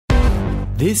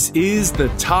This is the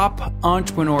Top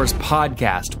Entrepreneurs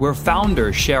Podcast, where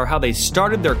founders share how they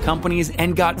started their companies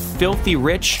and got filthy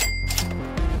rich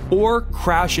or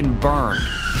crash and burn.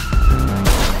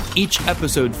 Each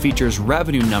episode features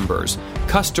revenue numbers,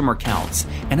 customer counts,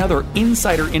 and other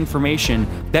insider information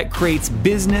that creates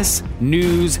business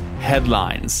news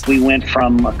headlines. We went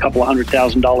from a couple of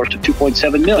 $100,000 to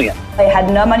 $2.7 million. I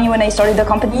had no money when I started the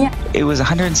company. It was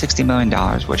 $160 million,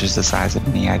 which is the size of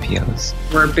many IPOs.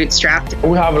 We're bootstrapped.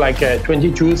 We have like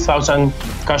 22,000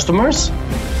 customers.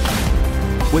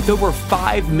 With over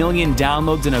 5 million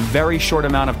downloads in a very short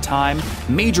amount of time,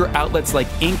 major outlets like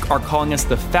Inc. are calling us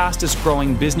the fastest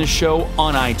growing business show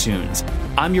on iTunes.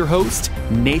 I'm your host,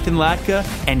 Nathan Latka,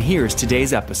 and here's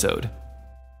today's episode.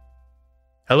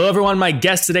 Hello, everyone. My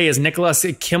guest today is Nicholas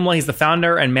Kimla. He's the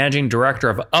founder and managing director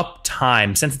of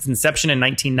Uptime since its inception in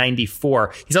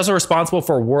 1994. He's also responsible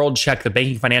for WorldCheck, the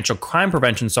banking financial crime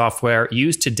prevention software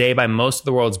used today by most of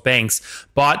the world's banks,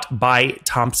 bought by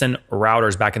Thomson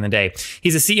Reuters back in the day.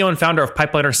 He's the CEO and founder of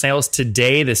Pipeliner Sales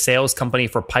Today, the sales company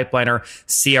for Pipeliner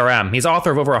CRM. He's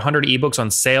author of over 100 ebooks on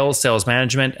sales, sales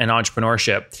management, and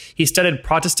entrepreneurship. He studied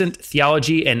Protestant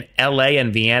theology in LA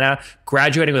and Vienna,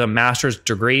 graduating with a master's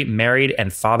degree, married,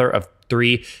 and father of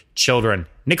 3 children.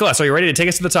 Nicholas, are you ready to take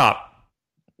us to the top?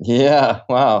 Yeah,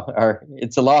 wow.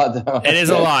 It's a lot. It is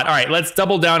a lot. All right, let's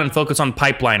double down and focus on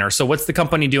Pipeliner. So what's the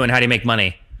company do and how do you make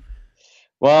money?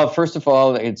 Well, first of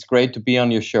all, it's great to be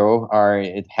on your show.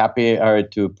 Happy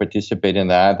to participate in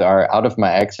that. Out of my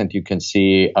accent, you can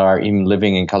see, even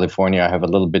living in California, I have a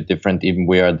little bit different, even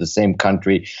we are the same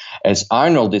country as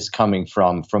Arnold is coming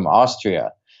from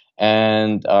Austria.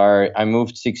 And I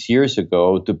moved 6 years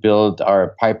ago to build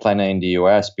our Pipeliner in the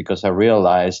US because I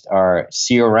realized our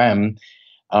CRM,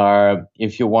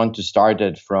 if you want to start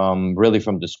it from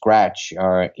the scratch,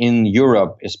 in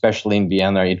Europe, especially in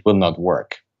Vienna, it will not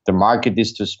work. The market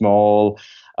is too small.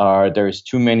 There's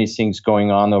too many things going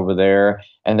on over there.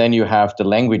 And then you have the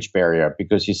language barrier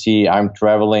because you see, I'm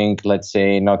traveling, let's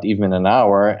say, not even an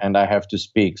hour, and I have to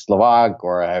speak Slovak,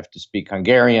 or I have to speak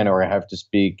Hungarian, or I have to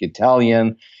speak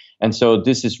Italian. And so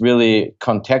this is really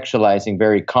contextualizing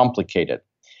very complicated.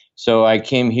 So I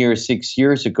came here 6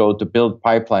 years ago to build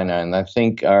Pipeliner, and I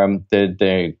think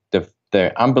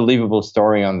the unbelievable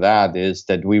story on that is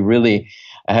that we really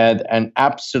had an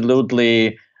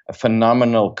absolutely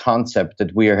phenomenal concept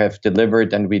that we have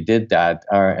delivered, and we did that.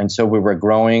 And so we were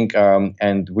growing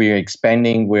and we are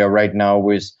expanding. We are right now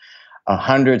with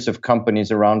hundreds of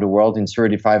companies around the world in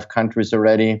 35 countries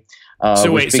already.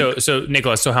 So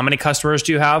Nicholas, so how many customers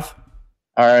do you have?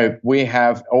 We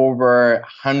have over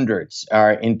hundreds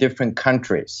in different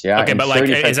countries. Yeah. Okay, but like,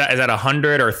 is that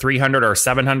 100 or 300 or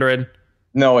 700?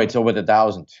 No, it's over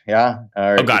 1,000. Yeah.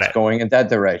 Got it. Going in that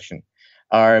direction.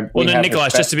 Well, then,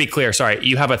 Nicholas, just to be clear, sorry,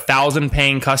 you have 1,000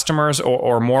 paying customers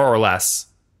or more or less?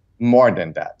 More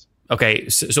than that. Okay,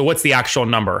 so what's the actual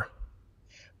number?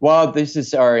 Well, this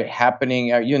is happening.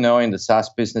 In the SaaS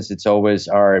business, it's always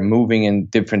moving in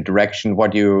different direction.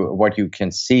 What you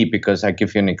can see, because I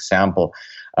give you an example,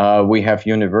 we have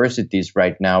universities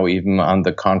right now even on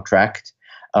the contract,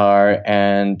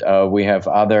 and we have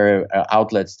other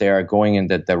outlets that are going in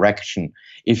that direction.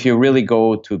 If you really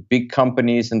go to big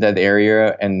companies in that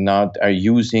area and not are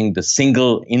using the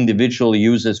single individual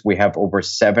users, we have over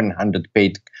 700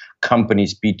 paid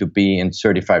companies B2B in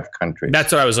 35 countries.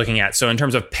 That's what I was looking at. So in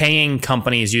terms of paying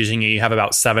companies using you have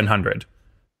about 700.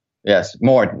 Yes,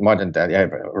 more than that. Yeah,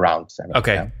 around 700.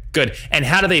 Okay, yeah. Good. And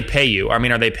how do they pay you? I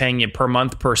mean, are they paying you per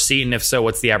month, per seat? And if so,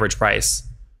 what's the average price?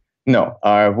 No,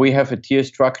 we have a tier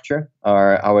structure.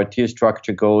 Our tier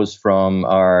structure goes from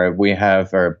we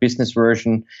have our business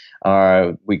version.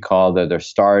 We call that the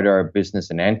starter, business,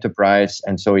 and enterprise.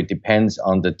 And so it depends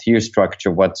on the tier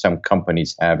structure what some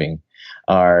companies having.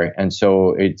 And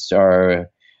so it's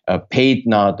paid,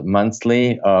 not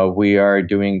monthly. We are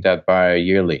doing that by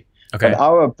yearly. Okay. But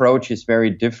our approach is very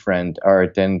different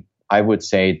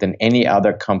than any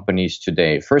other companies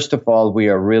today. First of all, we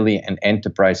are really an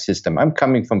enterprise system. I'm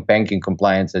coming from banking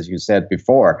compliance, as you said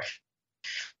before.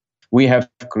 We have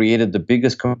created the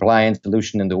biggest compliance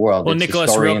solution in the world. Well,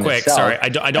 Nicholas, real quick, sorry,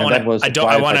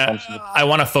 I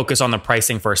want to focus on the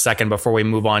pricing for a second before we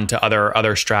move on to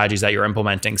other strategies that you're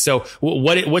implementing. So,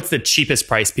 what's the cheapest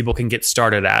price people can get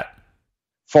started at?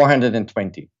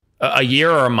 $420 a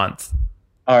year or a month?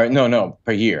 No,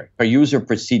 per year, per user,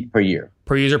 per seat, per year.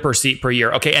 Per user, per seat, per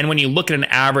year. Okay, and when you look at an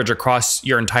average across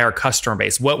your entire customer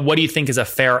base, what do you think is a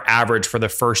fair average for the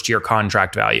first year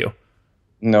contract value?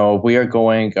 No, we are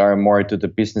going more to the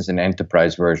business and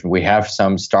enterprise version. We have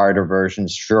some starter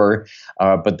versions, sure,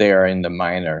 but they are in the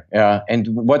minor. And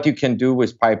what you can do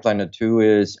with Pipeliner 2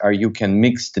 is you can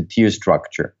mix the tier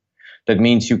structure. That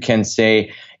means you can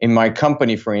say, in my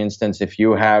company, for instance, if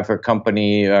you have a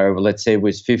company, let's say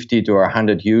with 50 to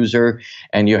 100 users,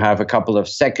 and you have a couple of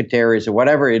secretaries or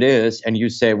whatever it is, and you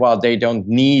say, well, they don't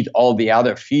need all the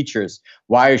other features.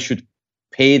 Why should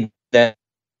pay them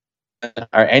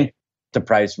our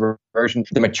enterprise version?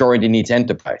 The majority needs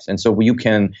enterprise, and so you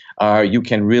can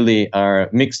really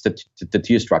mix the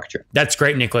tier structure. That's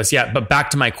great, Nicholas. Yeah, but back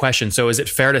to my question. So, is it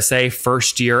fair to say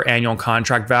first year annual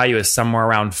contract value is somewhere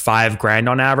around $5,000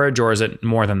 on average, or is it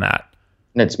more than that?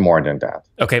 It's more than that.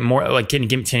 Okay, more like can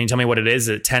you tell me what it is?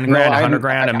 Is it $10,000, $100,000,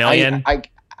 $1 million?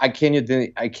 I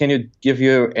cannot give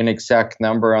you an exact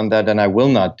number on that, and I will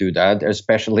not do that,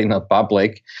 especially not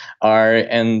public.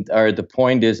 The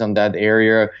point is on that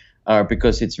area.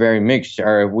 Because it's very mixed.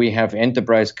 We have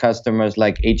enterprise customers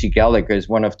like A.G. Gallagher is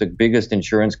one of the biggest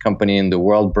insurance company in the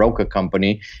world, broker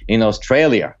company in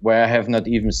Australia, where I have not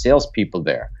even salespeople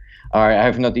there. I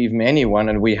have not even anyone,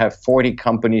 and we have 40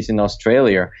 companies in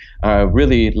Australia,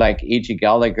 really like A.G.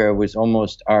 Gallagher with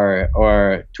almost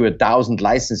or to 1,000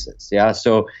 licenses. Yeah,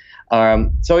 so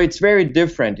it's very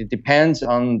different. It depends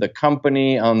on the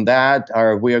company. On that,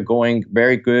 we are going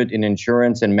very good in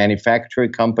insurance and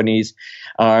manufacturing companies,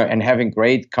 and having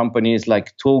great companies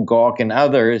like Tool Gawk and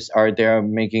others are there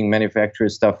making manufacturing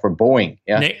stuff for Boeing.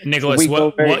 Yeah, Nicholas,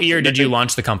 what year did you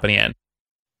launch the company in?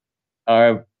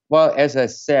 Well, as I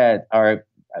said,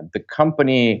 the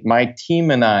company, my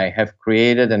team and I have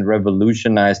created and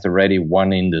revolutionized already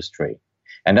one industry.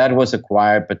 And that was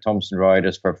acquired by Thomson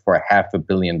Reuters for $500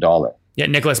 million. Yeah,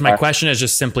 Nicholas, my question is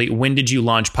just simply, when did you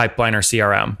launch Pipeliner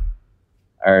CRM?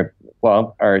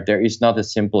 There is not a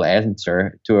simple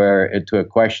answer to a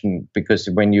question, because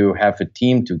when you have a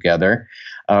team together,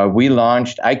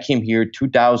 I came here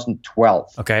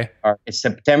 2012. Okay.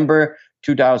 September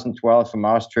 2012 from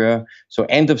Austria. So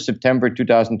end of September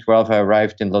 2012, I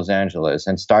arrived in Los Angeles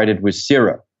and started with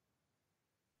 0.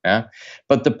 Yeah.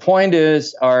 But the point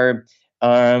is,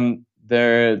 the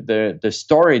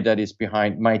story that is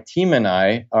behind my team and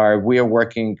we are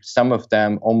working, some of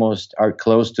them almost are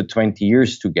close to 20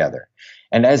 years together.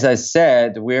 And as I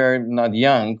said, we're not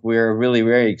young. We're really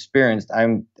very experienced.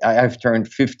 I've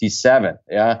turned 57,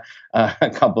 a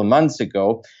couple of months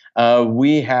ago.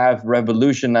 We have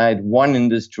revolutionized one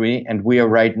industry, and we are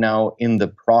right now in the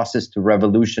process to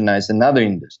revolutionize another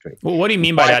industry. Well, what do you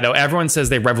mean by that, though? Everyone says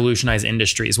they revolutionize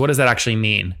industries. What does that actually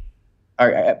mean?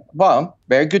 Well,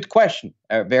 very good question.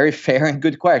 Very fair and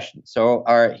good question. So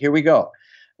here we go.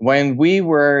 When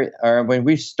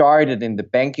we started in the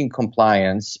banking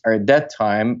compliance, at that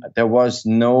time, there was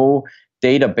no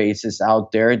databases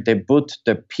out there. They put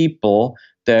the people,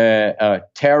 the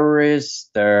terrorists,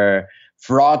 the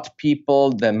fraud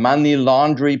people, the money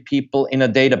laundry people in a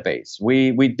database.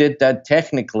 We did that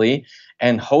technically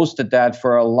and hosted that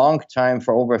for a long time,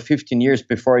 for over 15 years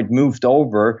before it moved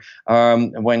over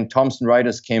when Thomson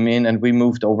Reuters came in, and we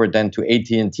moved over then to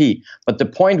AT&T. But the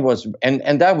point was, and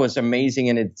that was amazing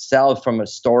in itself, from a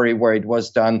story where it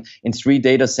was done in 3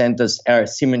 data centers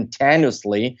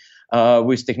simultaneously,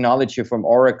 with technology from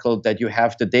Oracle, that you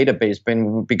have the database.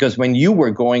 Because when you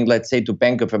were going, let's say, to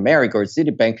Bank of America or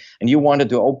Citibank, and you wanted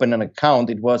to open an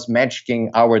account, it was matching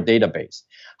our database.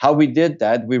 How we did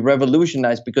that, we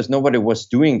revolutionized, because nobody was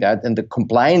doing that, and the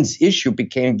compliance issue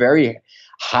became very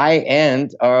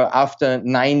high-end after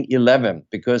 9/11,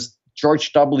 because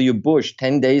George W. Bush,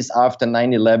 10 days after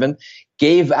 9/11,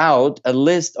 gave out a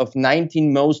list of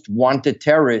 19 most wanted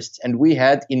terrorists. And we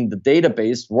had in the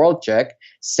database, WorldCheck,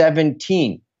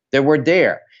 17. They were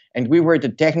there. And we were the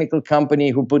technical company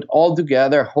who put all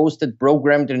together, hosted,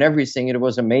 programmed, and everything. It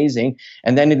was amazing.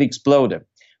 And then it exploded.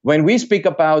 When we speak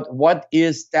about what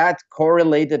is that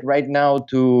correlated right now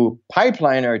to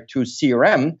Pipeliner, to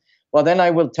CRM, well, then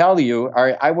I will tell you,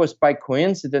 I was by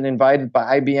coincidence invited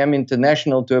by IBM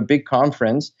International to a big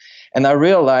conference, and I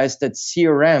realized that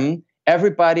CRM,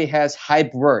 everybody has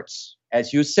hype words.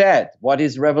 As you said, what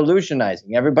is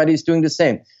revolutionizing? Everybody's doing the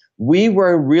same. We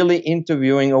were really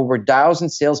interviewing over 1,000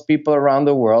 salespeople around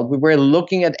the world. We were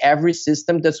looking at every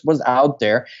system that was out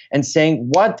there and saying,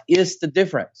 what is the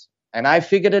difference? And I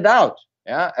figured it out.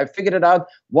 Yeah, I figured it out.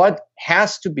 What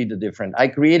has to be the difference? I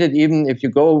created, even if you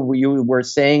were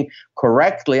saying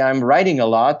correctly, I'm writing a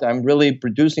lot. I'm really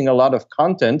producing a lot of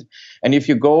content. And if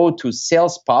you go to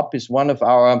SalesPop, is one of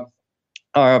our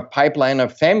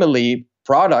Pipeliner family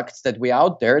products that we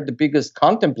out there, the biggest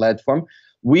content platform.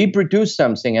 we produce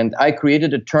something, and I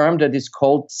created a term that is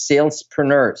called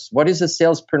salespreneurs. What is a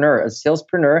salespreneur? A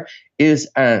salespreneur is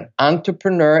an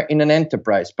entrepreneur in an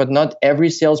enterprise, but not every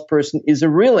salesperson is a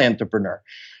real entrepreneur.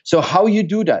 So how you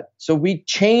do that? So we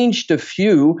changed a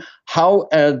few how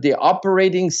the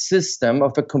operating system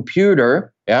of a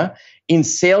computer, in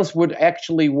sales would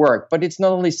actually work. But it's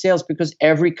not only sales, because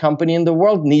every company in the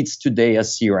world needs today a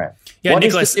CRM. Yeah,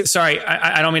 Nicholas, sorry,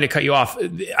 I don't mean to cut you off.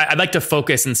 I'd like to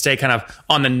focus and stay kind of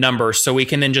on the numbers, so we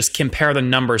can then just compare the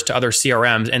numbers to other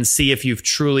CRMs and see if you've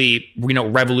truly,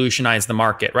 revolutionized the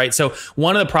market, right? So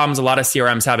one of the problems a lot of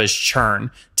CRMs have is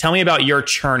churn. Tell me about your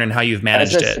churn and how you've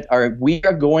managed it. We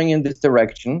are going in this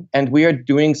direction, and we are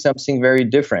doing something very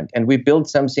different. And we build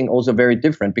something also very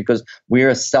different because we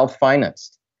are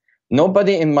self-financed.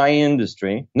 Nobody in my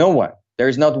industry, no one, there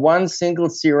is not one single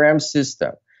CRM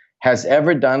system has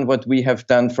ever done what we have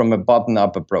done from a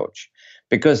bottom-up approach.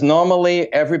 Because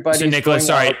normally everybody. So Nicholas,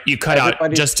 sorry, you cut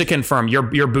out. Just to confirm, you're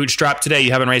bootstrapped today.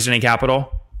 You haven't raised any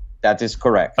capital? That is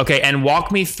correct. Okay, and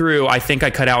walk me through, I think I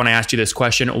cut out when I asked you this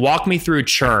question. Walk me through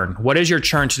churn. What is your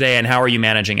churn today and how are you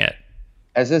managing it?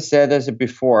 As I said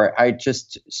before, I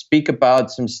just speak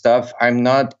about some stuff. I'm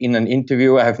not in an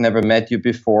interview. I have never met you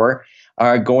before.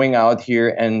 Going out here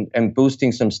and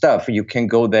boosting some stuff. You can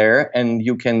go there and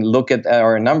you can look at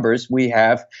our numbers. We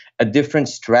have a different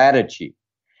strategy.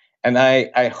 And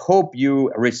I hope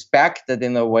you respect that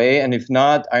in a way. And if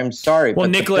not, I'm sorry. Well,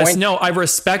 Nicholas, no, I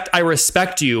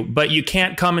respect you, but you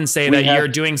can't come and say that you're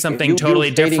doing something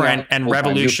totally different and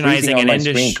revolutionizing an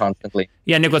industry constantly.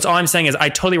 Yeah, Nicholas, all I'm saying is I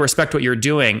totally respect what you're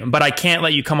doing, but I can't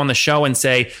let you come on the show and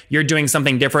say you're doing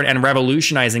something different and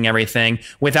revolutionizing everything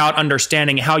without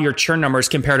understanding how your churn numbers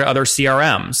compare to other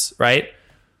CRMs, right?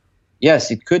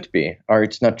 Yes, it could be, or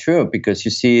it's not true, because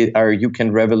you see, you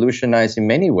can revolutionize in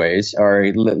many ways. Or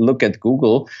look at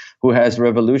Google, who has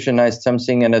revolutionized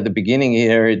something, and at the beginning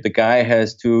here, the guy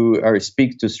has to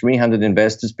speak to 300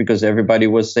 investors because everybody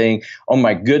was saying, "Oh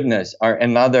my goodness,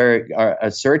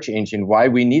 a search engine? Why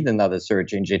we need another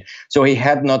search engine?" So he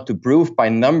had not to prove by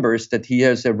numbers that he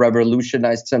has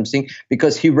revolutionized something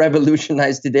because he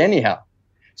revolutionized it anyhow.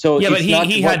 So yeah, but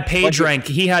he had PageRank.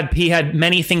 He had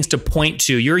many things to point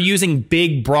to. You're using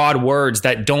big, broad words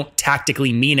that don't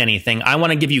tactically mean anything. I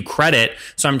want to give you credit,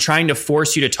 so I'm trying to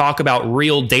force you to talk about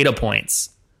real data points.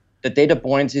 The data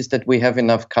points is that we have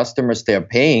enough customers they're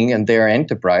paying and they're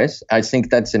enterprise. I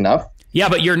think that's enough. Yeah,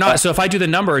 but you're not. So if I do the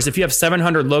numbers, if you have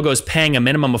 700 logos paying a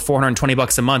minimum of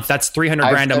 $420 a month, that's 300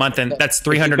 grand a month, and that's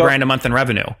 300 grand a month in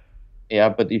revenue. Yeah,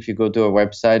 but if you go to a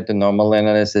website, the normal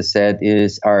analysis, as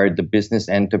I said, the business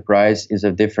enterprise is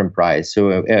a different price.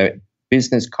 So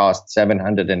business costs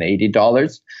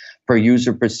 $780 per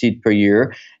user per seat per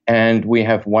year, and we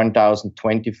have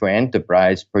 $1,020 for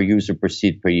enterprise per user per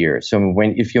seat per year. So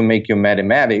if you make your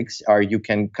mathematics, you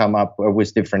can come up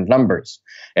with different numbers.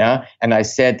 Yeah, and I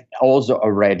said also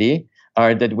already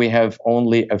that we have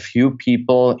only a few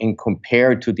people in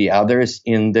compared to the others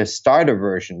in the starter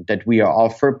version that we are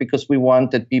offered, because we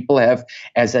want that people have,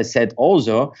 as I said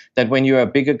also, that when you're a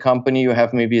bigger company, you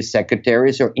have maybe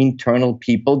secretaries or internal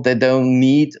people that don't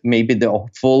need maybe the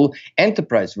full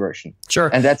enterprise version.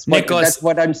 Sure. And that's what, Nicholas,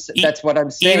 that's what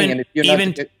I'm saying. And if you're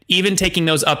even taking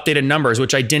those updated numbers,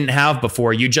 which I didn't have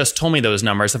before, you just told me those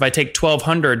numbers. If I take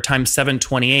 1,200 times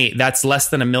 728, that's less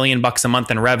than $1 million a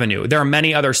month in revenue. There are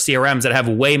many other CRMs that have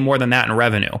way more than that in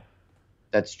revenue.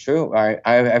 That's true. I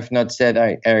have not said.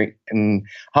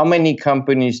 How many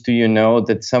companies do you know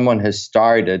that someone has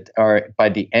started by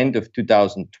the end of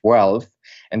 2012,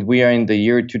 and we are in the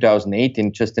year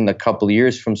 2018, just in a couple of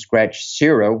years from scratch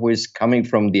zero, who is coming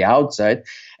from the outside?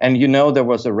 And there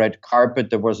was a red carpet,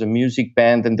 there was a music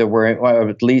band, and there were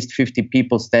at least 50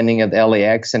 people standing at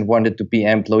LAX and wanted to be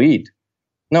employed.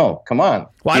 No, come on.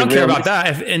 Well, I don't care about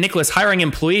that. Nicholas, hiring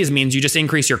employees means you just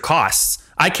increase your costs.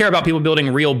 I care about people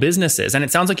building real businesses. And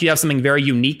it sounds like you have something very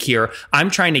unique here.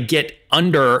 I'm trying to get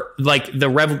under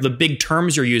the big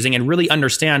terms you're using and really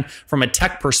understand from a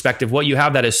tech perspective what you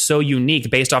have that is so unique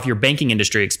based off your banking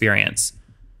industry experience.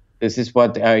 This is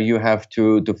what you have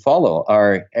to follow.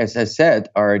 As I said,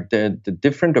 the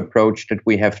different approach that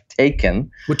we have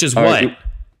taken. Which is what?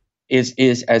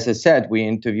 Is as I said, we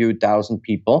interviewed 1,000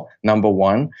 people, number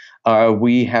one.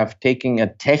 We have taken a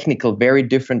technical, very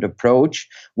different approach.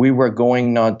 We were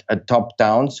going not a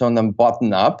top-down, so on a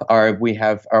bottom-up. We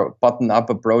have our bottom-up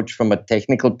approach from a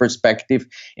technical perspective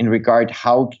in regard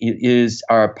how is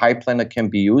our pipeliner can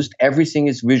be used. Everything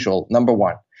is visual, number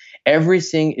one.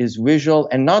 Everything is visual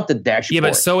and not the dashboard. Yeah,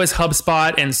 but so is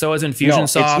HubSpot and so is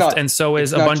Infusionsoft and so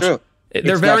is a bunch. True.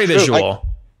 They're very visual.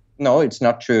 No, it's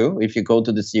not true. If you go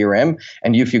to the CRM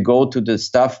and if you go to the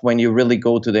stuff, when you really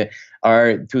go to the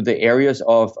areas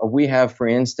of, we have, for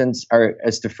instance,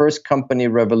 as the first company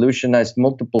revolutionized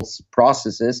multiple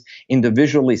processes in the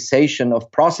visualization of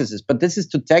processes. But this is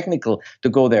too technical to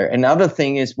go there. Another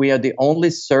thing is we are the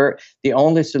only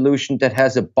solution that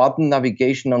has a button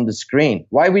navigation on the screen.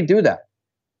 Why we do that?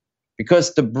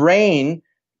 Because the brain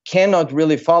cannot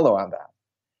really follow on that.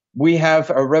 We have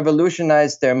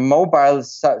revolutionized their mobile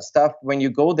stuff. When you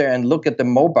go there and look at the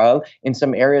mobile in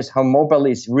some areas, how mobile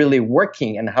is really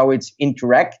working and how it's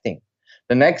interacting.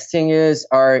 The next thing is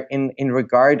in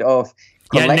regard of.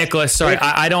 Yeah, Nicholas, sorry.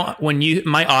 I don't,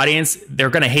 my audience, they're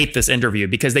going to hate this interview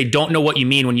because they don't know what you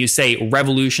mean when you say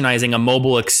revolutionizing a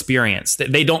mobile experience.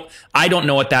 I don't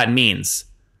know what that means.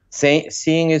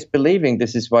 Seeing is believing.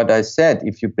 This is what I said.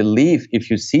 If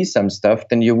you see some stuff,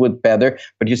 then you would better.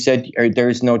 But you said there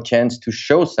is no chance to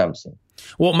show something.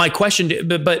 Well, my question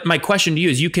to you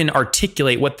is, you can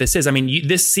articulate what this is. I mean,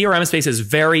 this CRM space is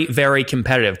very, very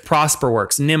competitive.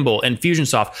 Prosperworks, Nimble,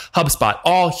 Infusionsoft, HubSpot,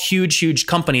 all huge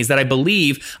companies that I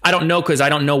believe, I don't know because I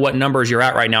don't know what numbers you're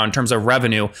at right now in terms of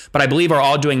revenue, but I believe are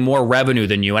all doing more revenue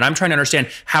than you. And I'm trying to understand,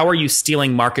 how are you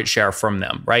stealing market share from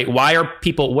them, right? What are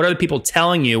the people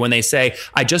telling you when they say,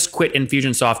 I just quit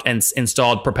Infusionsoft and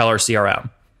installed Propeller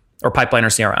CRM or Pipeliner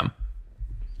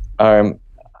CRM?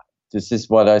 This is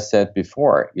what I said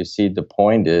before. You see, the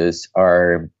point is,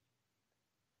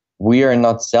 we are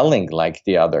not selling like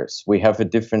the others. We have a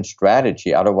different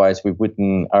strategy. Otherwise, we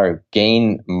wouldn't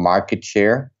gain market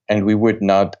share, and we would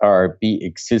not be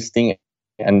existing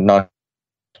and not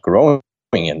growing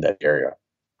in that area.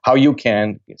 How you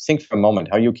can think for a moment,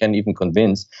 how you can even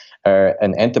convince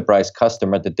an enterprise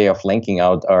customer that they are flanking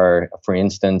out for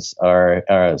instance, our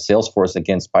Salesforce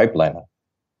against Pipeliner.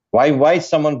 Why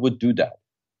someone would do that?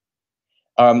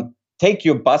 Take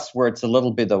your buzzwords a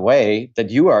little bit away that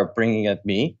you are bringing at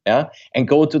me, and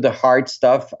go to the hard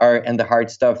stuff. And the hard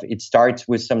stuff, it starts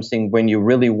with something when you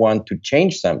really want to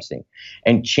change something,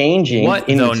 and changing. What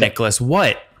though, Nicholas?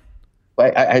 What?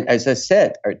 As I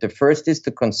said, the first is the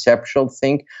conceptual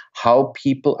thing, how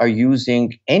people are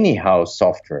using anyhow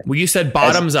software. Well, you said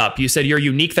bottoms up. You said you're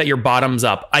unique that you're bottoms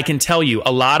up. I can tell you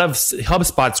a lot of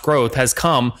HubSpot's growth has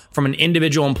come from an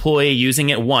individual employee using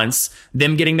it once,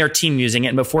 them getting their team using it,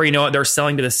 and before you know it, they're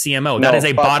selling to the CMO. That is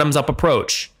a bottoms up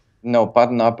approach. No,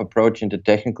 bottom-up approach into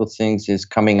technical things is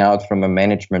coming out from a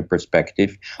management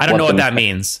perspective. I don't know what that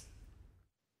means.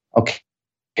 Okay.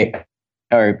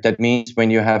 That means when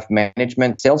you have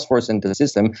management, Salesforce and the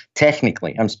system,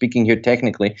 technically, I'm speaking here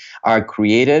technically, are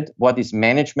created. What is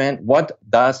management? What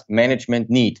does management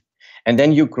need? And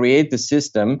then you create the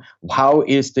system. How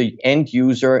is the end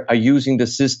user using the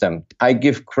system? I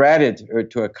give credit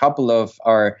to a couple of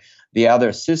the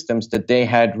other systems that they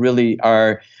had really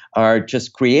are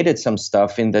just created some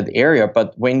stuff in that area.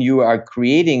 But when you are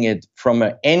creating it from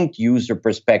an end user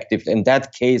perspective, in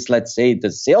that case, let's say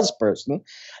the salesperson,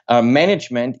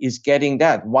 management is getting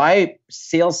that. Why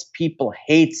salespeople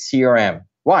hate CRM?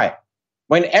 Why?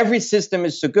 When every system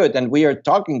is so good, and we are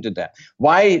talking to them,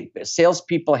 why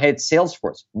salespeople hate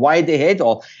Salesforce? Why they hate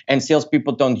all? And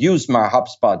salespeople don't use my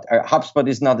HubSpot. HubSpot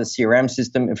is not a CRM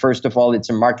system. First of all, it's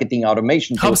a marketing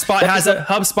automation tool.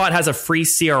 HubSpot has a free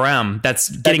CRM that's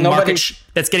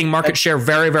getting market share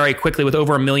very, very quickly with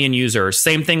over 1 million users.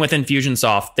 Same thing with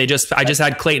Infusionsoft. I just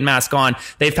had Clayton Mask on.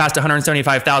 They've passed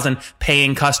 175,000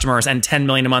 paying customers and 10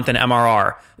 million a month in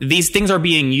MRR. These things are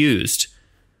being used.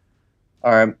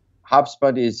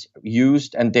 HubSpot is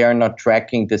used, and they are not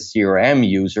tracking the CRM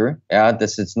user.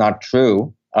 This is not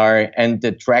true. And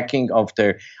the tracking of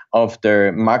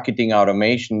their marketing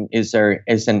automation is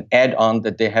an add-on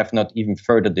that they have not even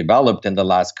further developed in the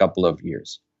last couple of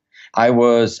years. I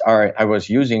was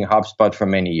using HubSpot for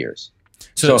many years.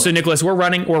 So Nicholas, we're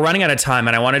running out of time,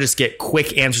 and I want to just get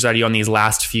quick answers out of you on these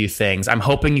last few things. I'm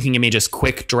hoping you can give me just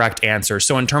quick, direct answers.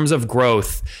 So in terms of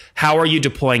growth, how are you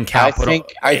deploying capital?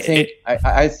 I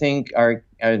think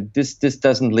this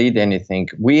doesn't lead anything.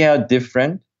 We are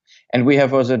different, and we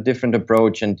have also a different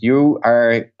approach. And you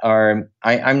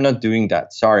I'm not doing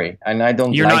that. Sorry, and I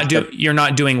don't. You're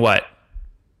not doing what?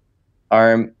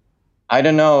 I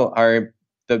don't know.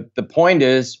 The point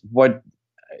is what.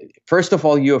 First of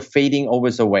all, you're fading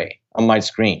always away on my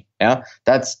screen. Yeah,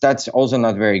 that's also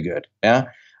not very good. Yeah.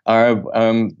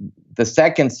 The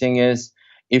second thing is,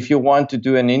 if you want to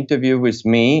do an interview with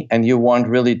me and you want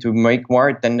really to make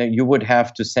more, then you would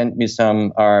have to send me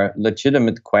some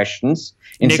legitimate questions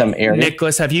in some area.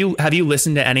 Nicholas, have you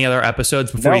listened to any other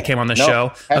episodes before you came on the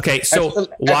show?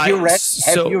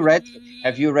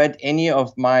 Have you read any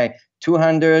of my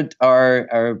 200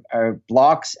 are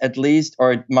blogs at least,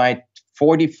 or my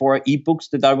 44 ebooks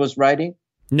that I was writing.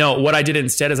 No, what I did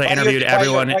instead is I interviewed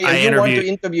everyone. You want to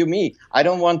interview me. I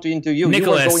don't want to interview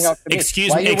Nicholas. You were going after me.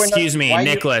 Excuse me,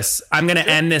 Nicholas. I'm going to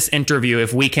end this interview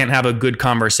if we can't have a good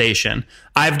conversation.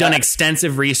 I've done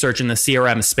extensive research in the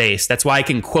CRM space. That's why I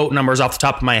can quote numbers off the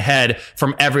top of my head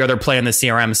from every other play in the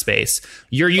CRM space.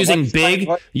 You're using big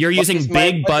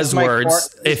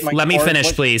buzzwords. Let me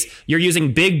finish, please. You're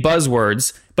using big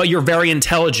buzzwords, but you're very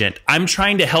intelligent. I'm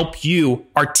trying to help you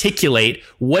articulate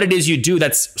what it is you do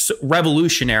that's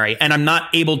revolutionary, and I'm not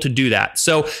able to do that.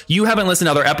 So you haven't listened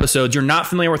to other episodes. You're not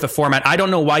familiar with the format. I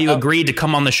don't know why you agreed to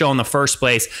come on the show in the first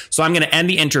place. So I'm going to end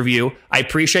the interview. I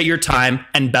appreciate your time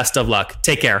and best of luck.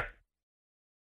 Take care.